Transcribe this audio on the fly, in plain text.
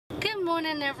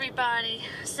morning, everybody.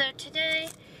 So today,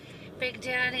 Big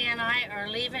Daddy and I are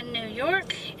leaving New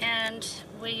York and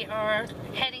we are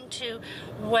heading to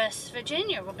West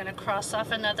Virginia. We're going to cross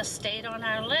off another state on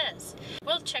our list.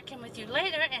 We'll check in with you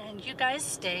later and you guys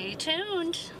stay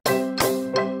tuned.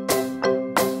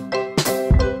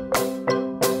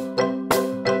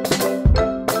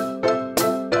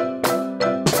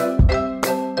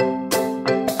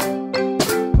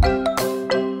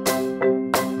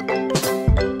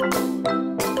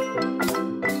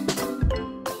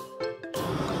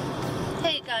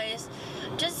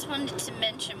 Just wanted to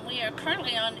mention we are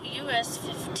currently on US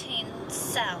 15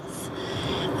 South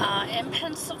in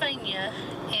Pennsylvania,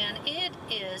 and it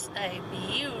is a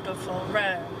beautiful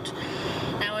road.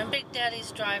 Now when Big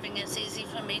Daddy's driving, it's easy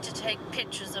for me to take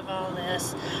pictures of all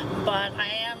this, but I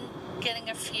am getting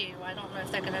a few. I don't know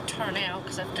if they're going to turn out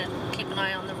because I have to keep an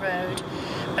eye on the road,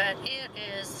 but it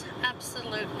is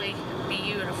absolutely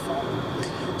beautiful.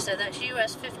 So that's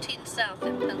US 15 South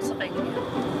in Pennsylvania.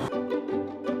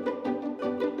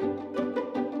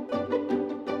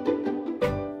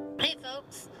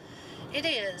 It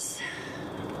is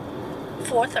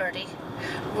 4:30.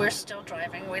 We're still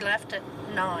driving. We left at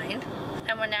 9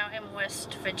 and we're now in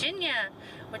West Virginia,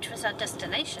 which was our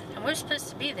destination, and we're supposed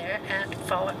to be there at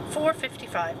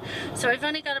 4:55. So we've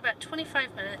only got about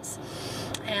 25 minutes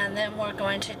and then we're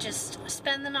going to just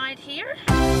spend the night here.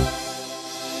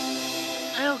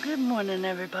 Oh, good morning,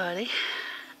 everybody.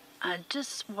 I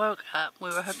just woke up. We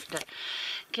were hoping to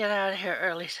get out of here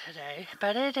early today,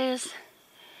 but it is,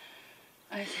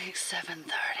 I think,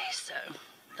 7:30, so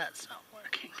that's not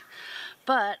working.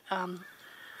 But,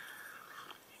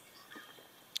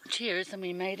 cheers, and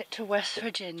we made it to West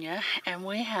Virginia, and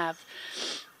we have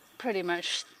pretty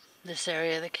much this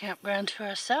area of the campground to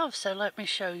ourselves, so let me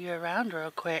show you around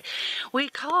real quick. We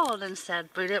called and said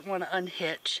we didn't want to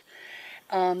unhitch.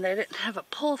 They didn't have a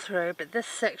pull-through, but this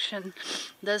section,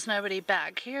 there's nobody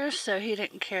back here, so he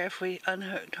didn't care if we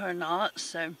unhooked or not,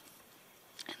 so...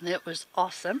 And it was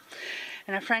awesome.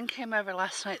 And a friend came over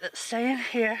last night that's staying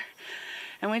here,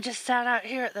 and we just sat out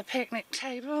here at the picnic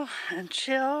table and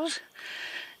chilled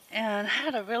and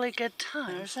had a really good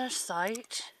time. There's our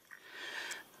site.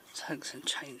 It's Hugs in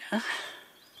China.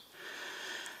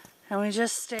 And we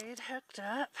just stayed hooked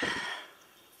up.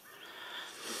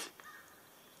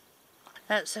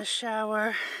 That's a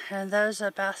shower, and those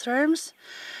are bathrooms.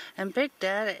 And Big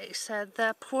Daddy said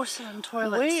the porcelain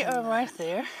toilets. We are right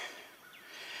there.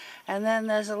 And then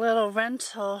there's a little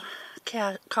rental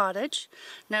cottage.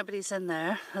 Nobody's in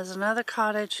there. There's another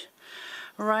cottage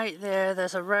right there.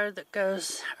 There's a road that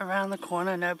goes around the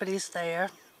corner. Nobody's there.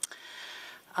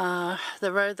 The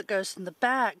road that goes in the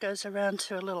back goes around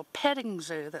to a little petting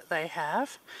zoo that they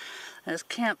have. There's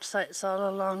campsites all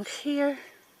along here.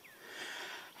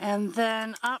 And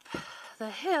then up the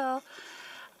hill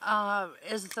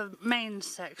is the main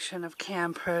section of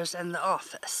campers and the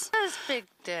office. There's Big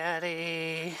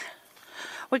Daddy.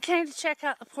 We came to check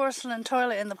out the porcelain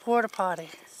toilet in the porta potty.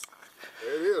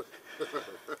 There it is.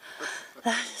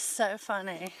 That is so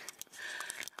funny.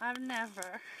 I've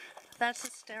never. That's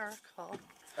hysterical.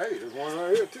 Hey, there's one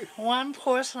right here too. One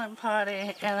porcelain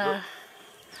potty and a...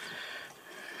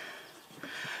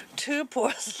 two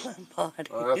porcelain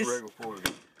potties. Oh, that's a regular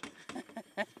porcelain.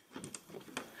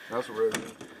 That's a regular.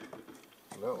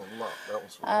 That one's locked. That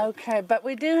one's for okay, but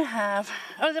we do have,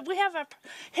 we have a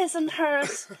his and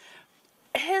hers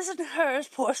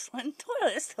porcelain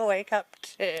toilets to wake up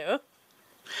to.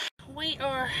 We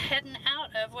are heading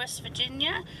out of West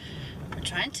Virginia. We're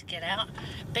trying to get out.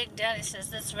 Big Daddy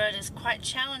says this road is quite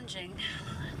challenging.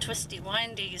 Twisty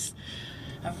windies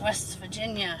of West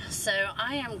Virginia. So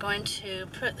I am going to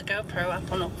put the GoPro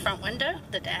up on the front window,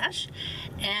 the dash,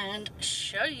 and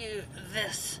show you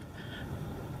this.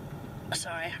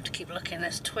 Sorry, I have to keep looking.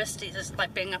 It's twisty. It's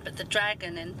like being up at the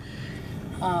Dragon in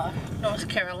North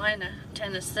Carolina,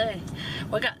 Tennessee.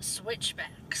 We got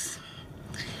switchbacks.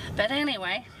 But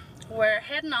anyway, we're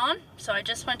heading on, so I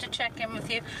just wanted to check in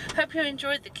with you. Hope you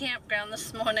enjoyed the campground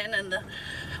this morning and the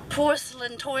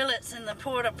porcelain toilets and the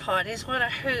porta potties. What a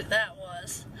hoot that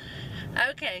was.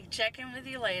 Okay, check in with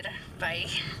you later. Bye.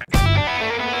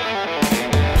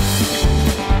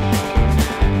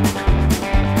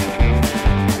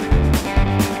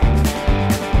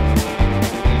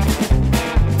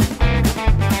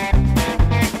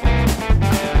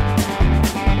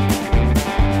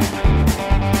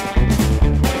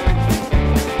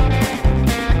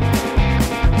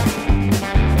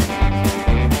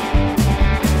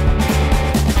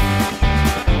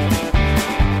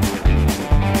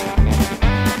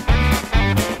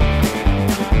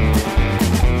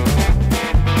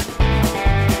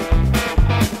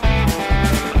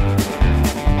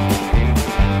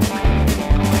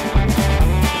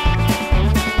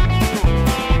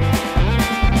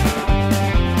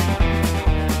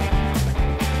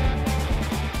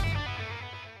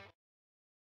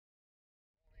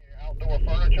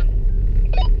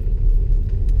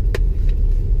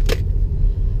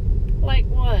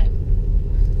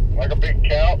 big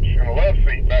couch and a love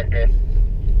seat back there.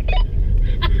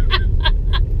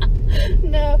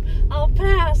 No, I'll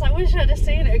pass. I wish I'd have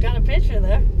seen it. Got a picture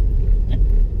though.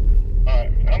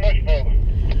 Alright, how much further?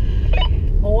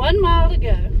 1 mile to go.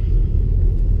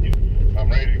 I'm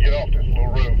ready to get off this little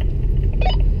road.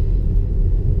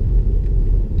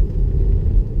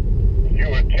 You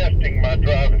are testing my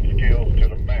driving skills to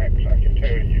the max, I can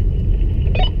tell you.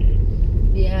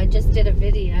 Yeah, I just did a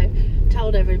video.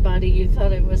 Told everybody you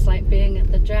thought it was like being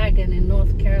at the Dragon in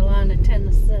North Carolina,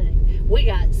 Tennessee. We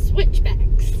got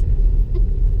switchbacks.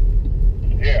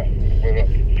 Yeah, with a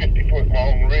 50-foot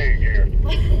long rig here.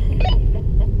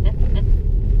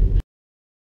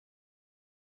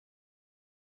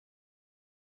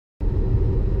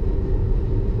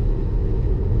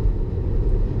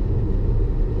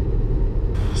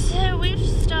 So we've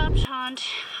stopped on,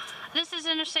 this is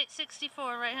Interstate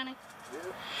 64, right honey?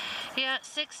 Yeah,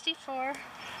 64.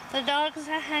 The dogs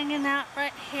are hanging out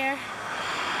right here,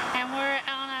 and we're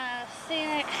on a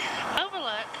scenic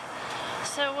overlook,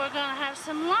 so we're gonna have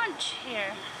some lunch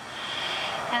here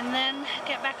and then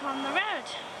get back on the road.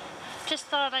 Just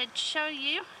thought I'd show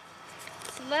you.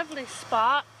 It's a lovely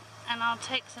spot, and I'll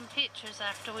take some pictures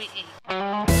after we eat.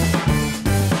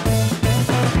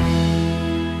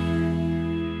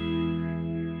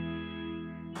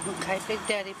 Okay, Big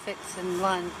Daddy fixing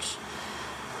lunch.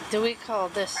 Do we call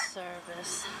this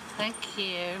service? Thank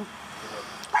you.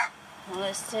 Well,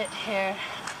 let's sit here.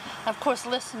 Of course,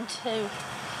 listen to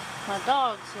my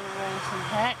dogs who are raising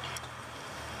heck.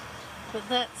 But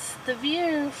that's the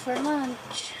view for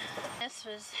lunch. This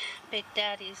was Big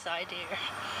Daddy's idea,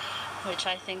 which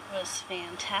I think was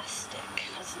fantastic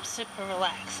because I'm super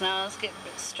relaxed. Now I was getting a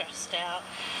bit stressed out.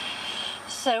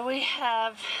 So we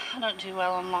have, I don't do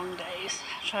well on long days,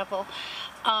 travel.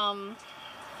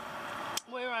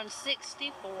 We're on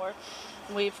 64.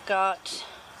 We've got,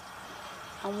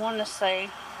 I want to say,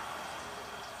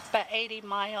 about 80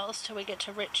 miles till we get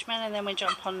to Richmond, and then we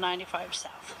jump on 95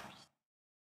 south.